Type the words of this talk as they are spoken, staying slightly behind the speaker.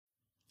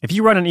If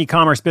you run an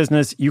e-commerce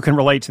business, you can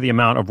relate to the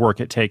amount of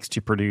work it takes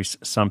to produce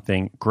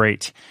something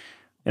great.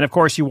 And of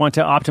course, you want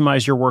to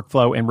optimize your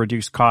workflow and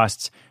reduce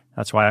costs.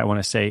 That's why I want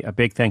to say a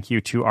big thank you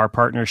to our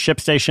partner,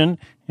 ShipStation,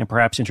 and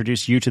perhaps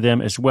introduce you to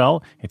them as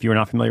well. If you're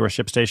not familiar with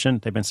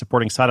ShipStation, they've been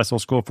supporting Side Hustle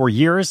School for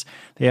years.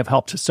 They have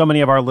helped so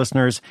many of our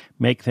listeners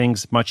make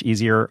things much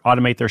easier,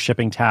 automate their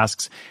shipping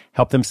tasks,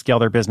 help them scale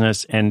their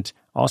business, and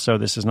also,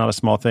 this is not a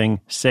small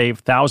thing, save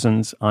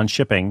thousands on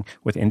shipping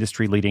with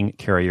industry-leading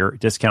carrier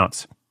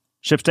discounts.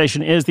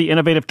 ShipStation is the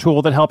innovative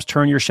tool that helps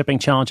turn your shipping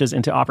challenges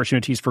into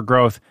opportunities for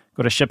growth.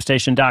 Go to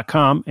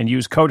ShipStation.com and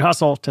use code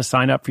HUSTLE to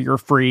sign up for your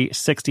free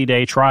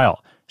 60-day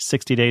trial.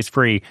 60 days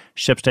free.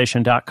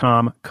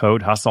 ShipStation.com,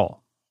 code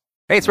HUSTLE.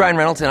 Hey, it's Ryan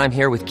Reynolds, and I'm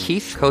here with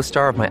Keith,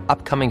 co-star of my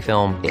upcoming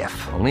film,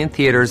 If, only in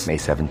theaters May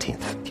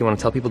 17th. Do you want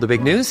to tell people the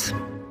big news?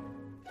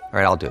 All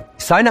right, I'll do it.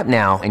 Sign up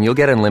now and you'll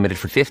get unlimited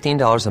for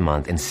 $15 a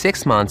month and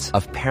 6 months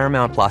of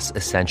Paramount Plus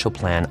Essential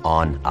Plan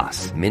on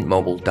us.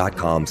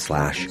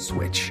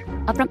 MintMobile.com/switch.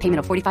 Upfront payment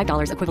of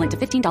 $45 equivalent to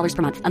 $15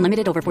 per month.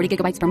 Unlimited over 40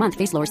 gigabytes per month.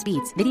 Face lower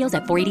speeds. Videos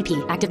at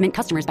 480p. Active Mint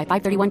customers by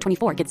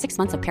 531.24 get 6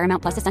 months of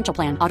Paramount Plus Essential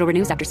Plan. Auto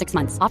renews after 6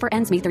 months. Offer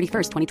ends May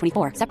 31st,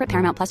 2024. Separate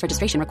Paramount Plus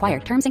registration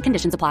required. Terms and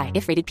conditions apply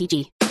if rated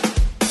PG.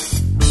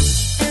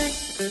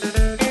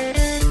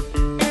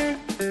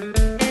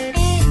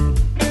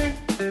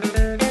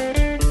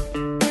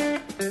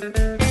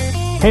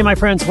 Hey, my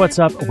friends, what's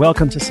up?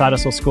 Welcome to Side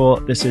Hustle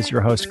School. This is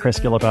your host, Chris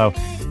Guillebeau.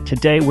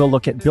 Today, we'll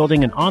look at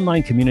building an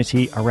online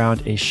community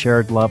around a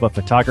shared love of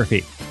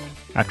photography.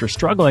 After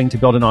struggling to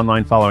build an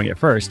online following at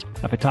first,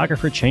 a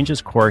photographer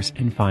changes course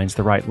and finds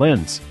the right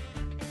lens.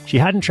 She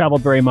hadn't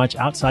traveled very much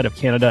outside of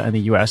Canada and the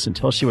US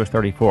until she was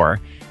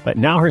 34, but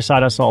now her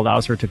side hustle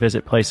allows her to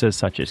visit places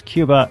such as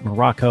Cuba,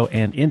 Morocco,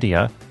 and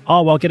India,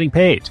 all while getting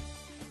paid.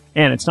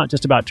 And it's not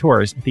just about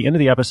tours. At the end of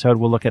the episode,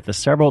 we'll look at the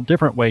several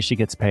different ways she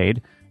gets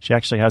paid. She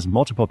actually has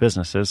multiple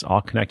businesses, all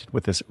connected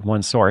with this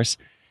one source,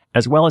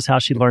 as well as how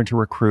she learned to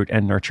recruit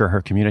and nurture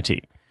her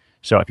community.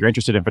 So if you're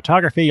interested in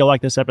photography, you'll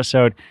like this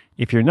episode.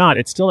 If you're not,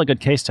 it's still a good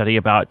case study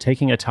about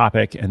taking a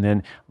topic and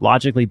then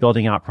logically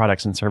building out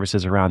products and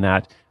services around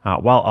that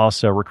while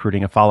also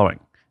recruiting a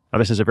following. Now,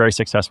 this is a very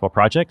successful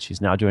project.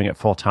 She's now doing it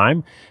full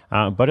time,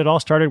 but it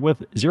all started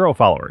with 0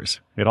 followers.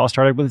 It all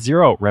started with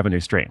 0 revenue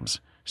streams.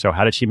 So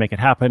how did she make it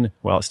happen?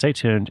 Well, stay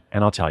tuned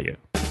and I'll tell you.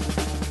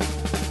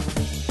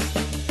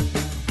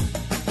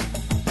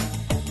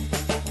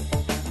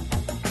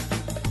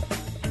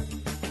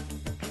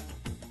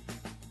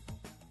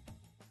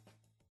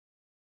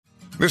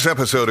 This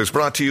episode is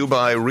brought to you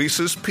by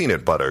Reese's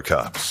Peanut Butter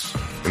Cups.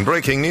 In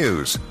breaking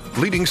news,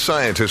 leading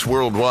scientists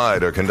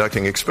worldwide are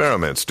conducting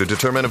experiments to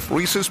determine if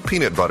Reese's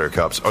Peanut Butter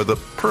Cups are the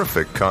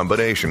perfect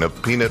combination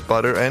of peanut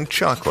butter and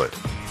chocolate.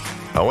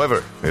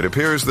 However, it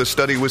appears the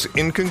study was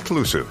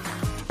inconclusive,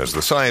 as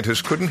the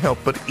scientists couldn't help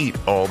but eat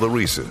all the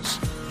Reese's.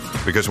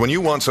 Because when you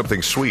want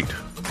something sweet,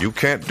 you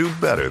can't do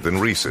better than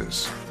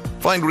Reese's.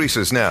 Find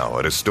Reese's now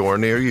at a store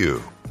near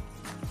you.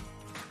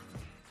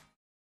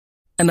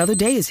 Another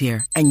day is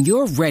here, and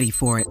you're ready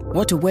for it.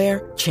 What to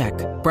wear? Check.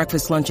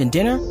 Breakfast, lunch, and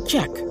dinner?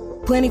 Check.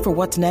 Planning for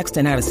what's next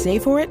and how to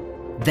save for it?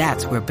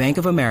 That's where Bank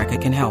of America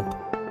can help.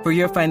 For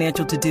your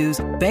financial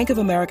to-dos, Bank of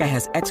America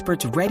has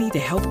experts ready to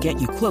help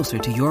get you closer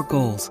to your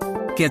goals.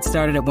 Get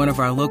started at one of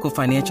our local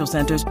financial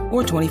centers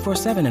or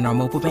 24/7 in our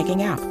mobile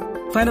banking app.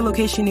 Find a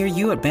location near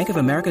you at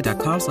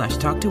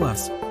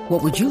bankofamerica.com/talktous.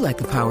 What would you like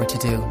the power to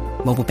do?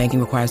 Mobile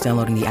banking requires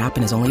downloading the app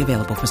and is only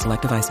available for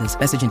select devices.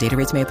 Message and data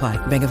rates may apply.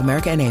 Bank of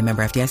America N.A.,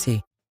 member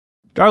FDIC.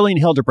 Darlene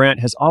Hildebrandt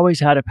has always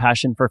had a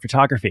passion for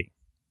photography.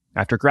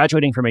 After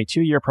graduating from a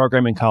 2-year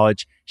program in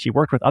college, she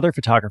worked with other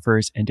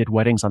photographers and did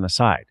weddings on the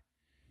side.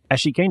 As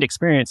she gained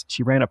experience,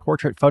 she ran a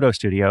portrait photo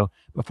studio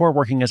before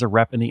working as a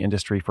rep in the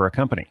industry for a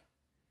company.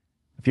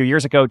 A few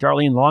years ago,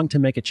 Darlene longed to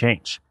make a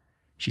change.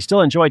 She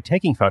still enjoyed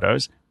taking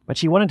photos, but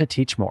she wanted to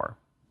teach more.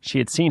 She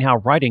had seen how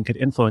writing could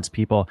influence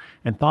people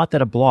and thought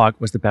that a blog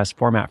was the best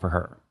format for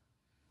her.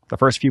 The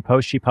first few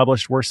posts she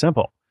published were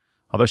simple.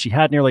 Although she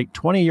had nearly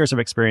 20 years of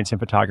experience in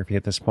photography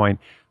at this point,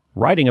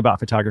 writing about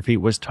photography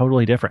was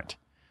totally different.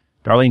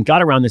 Darlene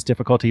got around this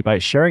difficulty by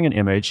sharing an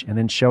image and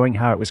then showing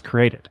how it was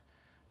created.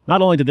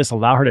 Not only did this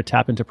allow her to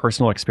tap into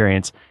personal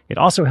experience, it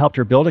also helped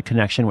her build a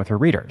connection with her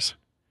readers.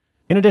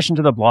 In addition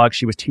to the blog,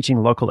 she was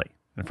teaching locally.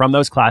 And from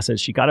those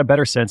classes, she got a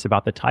better sense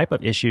about the type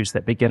of issues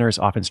that beginners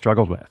often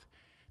struggled with.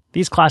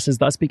 These classes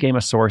thus became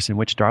a source in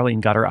which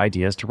Darlene got her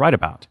ideas to write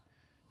about.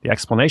 The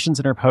explanations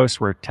in her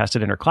posts were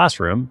tested in her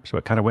classroom, so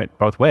it kind of went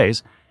both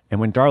ways. And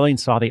when Darlene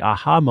saw the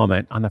aha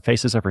moment on the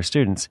faces of her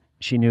students,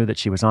 she knew that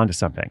she was onto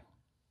something.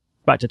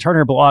 But to turn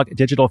her blog,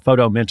 Digital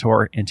Photo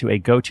Mentor, into a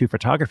go-to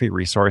photography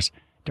resource,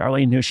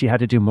 Darlene knew she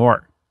had to do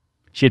more.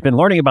 She had been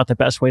learning about the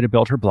best way to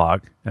build her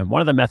blog, and one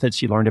of the methods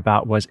she learned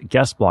about was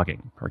guest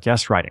blogging, or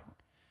guest writing.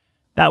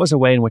 That was a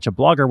way in which a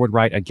blogger would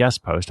write a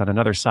guest post on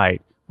another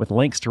site with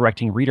links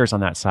directing readers on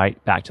that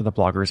site back to the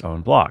blogger's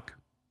own blog.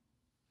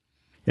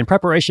 In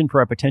preparation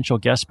for a potential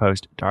guest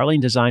post,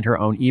 Darlene designed her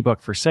own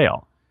ebook for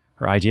sale.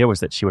 Her idea was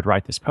that she would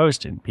write this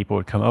post and people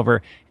would come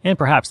over and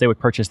perhaps they would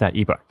purchase that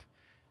ebook.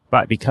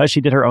 But because she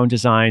did her own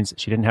designs,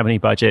 she didn't have any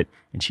budget,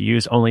 and she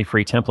used only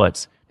free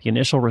templates, the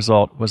initial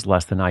result was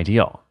less than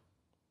ideal.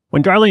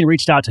 When Darlene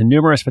reached out to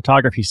numerous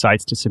photography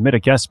sites to submit a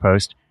guest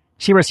post,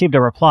 she received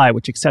a reply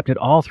which accepted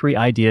all 3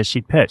 ideas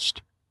she'd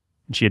pitched.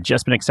 And she had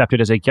just been accepted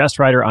as a guest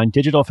writer on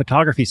Digital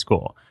Photography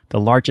School, the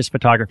largest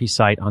photography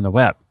site on the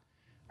web.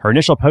 Her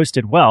initial post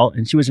did well,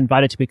 and she was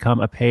invited to become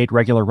a paid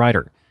regular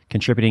writer,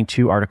 contributing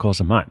 2 articles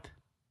a month.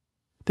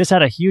 This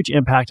had a huge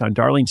impact on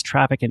Darlene's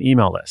traffic and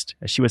email list,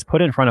 as she was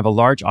put in front of a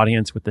large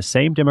audience with the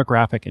same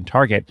demographic and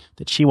target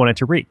that she wanted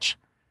to reach.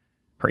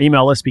 Her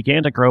email list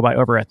began to grow by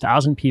over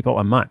 1,000 people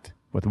a month,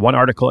 with one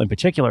article in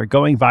particular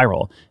going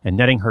viral and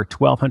netting her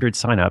 1,200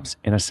 signups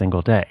in a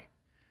single day.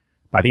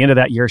 By the end of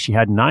that year, she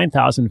had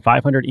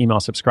 9,500 email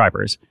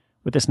subscribers,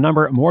 with this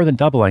number more than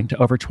doubling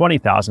to over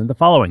 20,000 the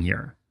following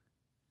year.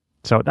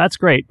 So that's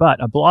great,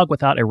 but a blog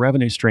without a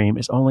revenue stream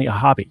is only a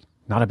hobby,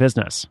 not a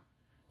business.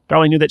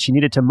 Darlene knew that she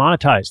needed to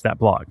monetize that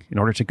blog in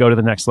order to go to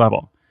the next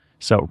level.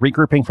 So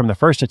regrouping from the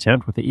first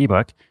attempt with the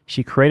ebook,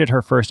 she created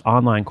her first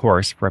online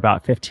course for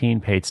about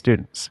 15 paid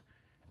students.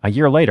 A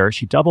year later,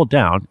 she doubled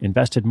down,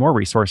 invested more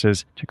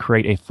resources to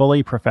create a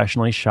fully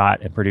professionally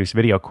shot and produced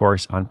video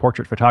course on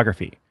portrait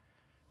photography.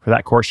 For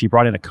that course, she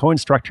brought in a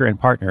co-instructor and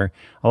partner,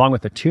 along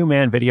with a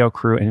 2-man video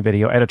crew and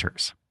video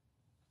editors.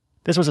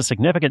 This was a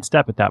significant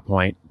step at that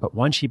point, but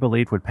one she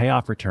believed would pay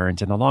off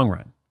returns in the long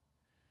run.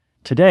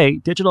 Today,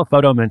 Digital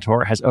Photo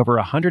Mentor has over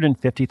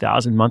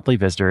 150,000 monthly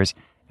visitors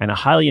and a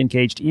highly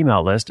engaged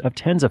email list of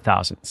tens of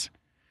thousands.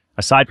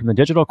 Aside from the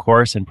digital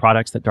course and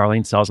products that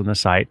Darlene sells on the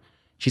site,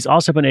 she's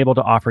also been able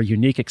to offer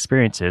unique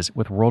experiences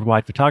with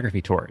worldwide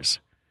photography tours.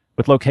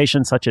 With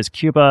locations such as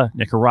Cuba,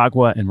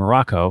 Nicaragua, and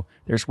Morocco,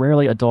 there's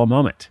rarely a dull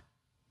moment.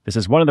 This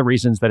is one of the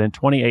reasons that in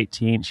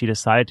 2018, she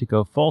decided to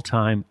go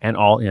full-time and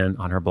all in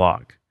on her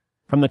blog.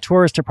 From the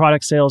tours to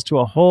product sales to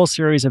a whole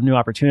series of new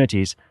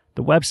opportunities,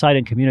 the website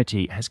and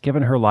community has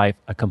given her life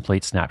a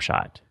complete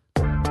snapshot.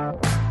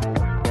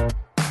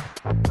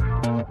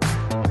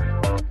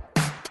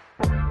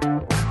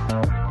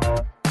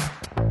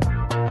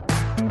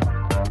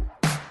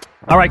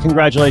 All right,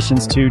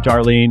 congratulations to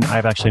Darlene.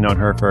 I've actually known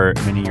her for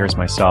many years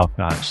myself.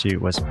 She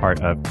was part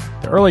of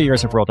the early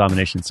years of World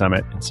Domination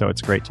Summit, and so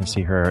it's great to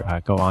see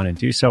her go on and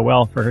do so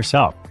well for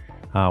herself.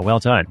 Well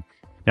done.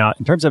 Now,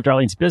 in terms of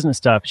Darlene's business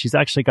stuff, she's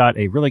actually got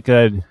a really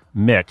good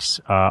mix,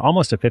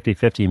 almost a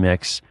 50-50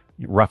 mix,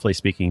 roughly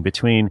speaking,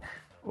 between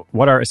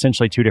what are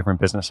essentially 2 different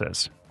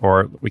businesses,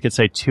 or we could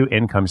say 2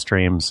 income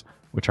streams,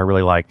 which are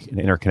really like an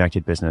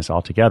interconnected business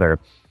altogether.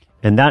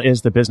 And that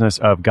is the business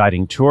of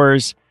guiding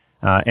tours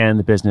and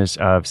the business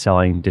of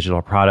selling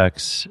digital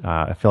products,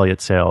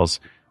 affiliate sales,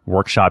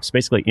 workshops,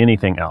 basically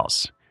anything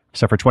else.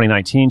 So for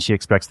 2019, she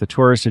expects the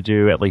tours to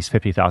do at least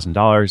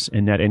 $50,000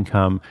 in net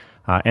income,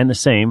 and the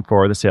same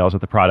for the sales of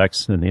the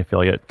products and the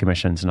affiliate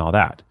commissions and all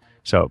that.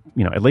 So,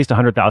 at least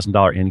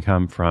 $100,000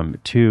 income from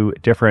 2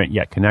 different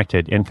yet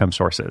connected income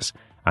sources.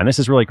 And this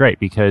is really great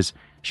because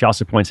she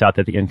also points out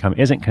that the income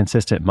isn't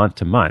consistent month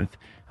to month,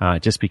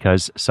 just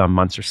because some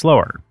months are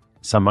slower.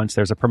 Some months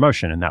there's a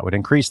promotion and that would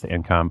increase the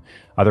income.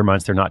 Other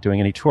months they're not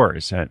doing any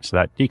tours, so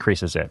that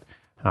decreases it.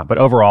 But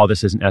overall,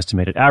 this is an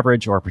estimated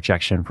average or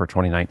projection for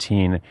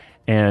 2019.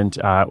 And,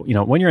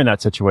 when you're in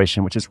that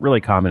situation, which is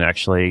really common,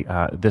 actually,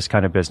 this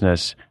kind of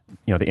business,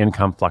 the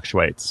income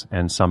fluctuates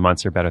and some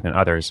months are better than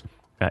others.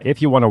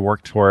 If you want to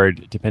work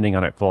toward depending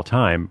on it full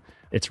time,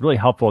 it's really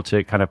helpful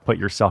to kind of put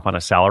yourself on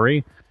a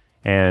salary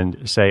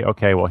and say,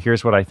 okay, well,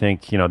 here's what I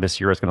think,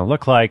 this year is going to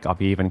look like. I'll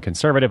be even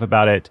conservative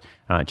about it,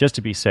 just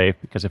to be safe,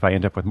 because if I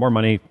end up with more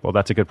money, well,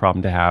 that's a good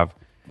problem to have,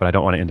 but I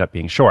don't want to end up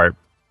being short.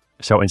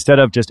 So instead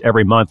of just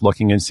every month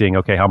looking and seeing,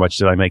 okay, how much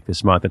did I make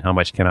this month and how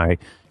much can I,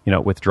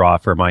 withdraw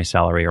for my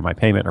salary or my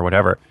payment or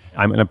whatever,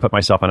 I'm going to put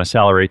myself on a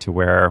salary to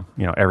where,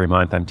 every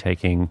month I'm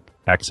taking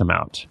X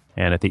amount.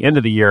 And at the end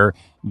of the year,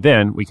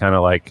 then we kind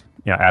of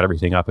add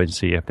everything up and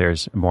see if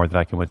there's more that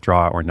I can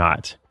withdraw or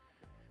not.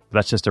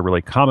 That's just a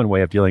really common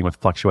way of dealing with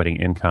fluctuating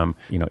income,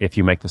 if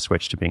you make the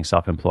switch to being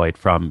self-employed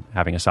from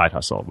having a side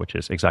hustle, which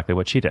is exactly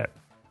what she did.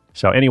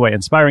 So anyway,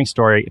 inspiring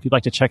story. If you'd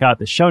like to check out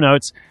the show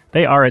notes,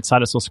 they are at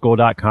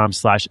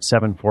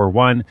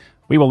sidehustleschool.com/741.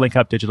 We will link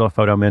up Digital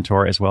Photo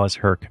Mentor as well as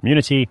her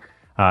community.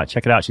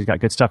 Check it out. She's got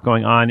good stuff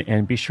going on.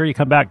 And be sure you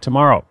come back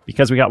tomorrow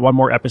because we got one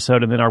more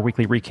episode and then our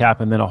weekly recap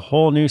and then a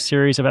whole new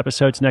series of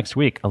episodes next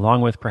week,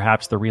 along with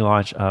perhaps the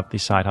relaunch of the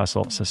Side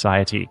Hustle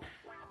Society.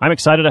 I'm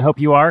excited. I hope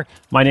you are.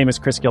 My name is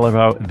Chris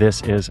Guillebeau.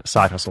 This is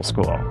Side Hustle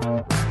School.